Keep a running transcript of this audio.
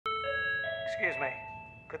Excuse me.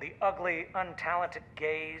 Could the ugly, untalented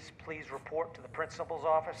gays please report to the principal's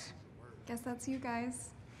office? Guess that's you guys.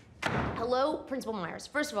 Hello, Principal Myers.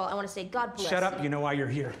 First of all, I want to say God bless Shut up, you know why you're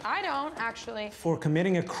here. I don't, actually. For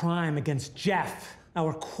committing a crime against Jeff,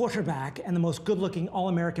 our quarterback and the most good-looking,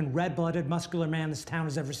 all-American, red-blooded, muscular man this town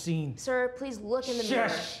has ever seen. Sir, please look in the mirror.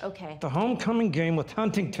 Shush. Okay. The homecoming game with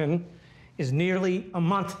Huntington is nearly a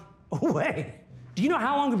month away. Do you know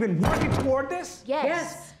how long we've been working toward this?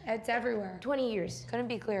 Yes. It's everywhere. 20 years. Couldn't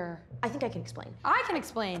be clearer. I think I can explain. I can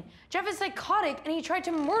explain. Jeff is psychotic and he tried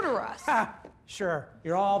to murder us. Ah, sure.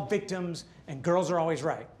 You're all victims and girls are always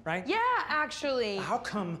right? Yeah, actually. How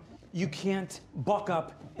come you can't buck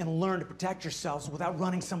up and learn to protect yourselves without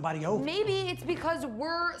running somebody over? Maybe it's because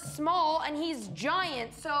we're small and he's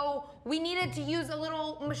giant, so we needed to use a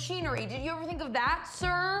little machinery. Did you ever think of that,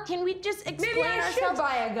 sir? Can we just explain Maybe I ourselves? should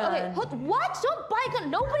buy a gun. Okay, what? Don't buy a gun.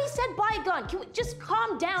 Nobody said buy a gun. Can we just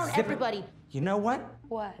calm down, Zip it. everybody? You know what?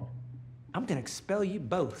 What? I'm gonna expel you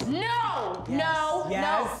both. No! Yes. No,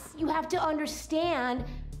 Yes. no. You have to understand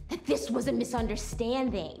that this was a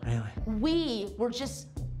misunderstanding. Really? We were just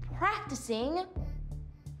practicing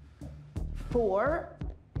for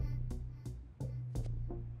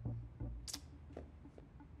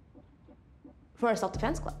a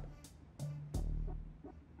self-defense club.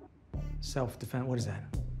 Self-defense, what is that?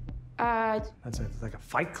 That's like a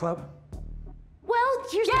fight club? Well,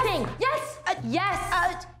 here's the thing.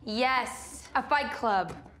 Yes. A fight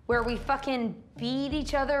club where we fucking beat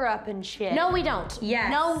each other up and shit. No, we don't.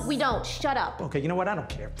 Yes. No, we don't. Shut up. Okay, you know what? I don't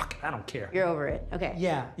care. Fuck it, I don't care. You're over it. Okay.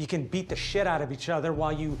 Yeah, you can beat the shit out of each other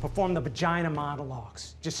while you perform the vagina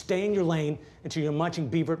monologues. Just stay in your lane until you're munching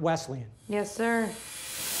beaver at Wesleyan. Yes, sir.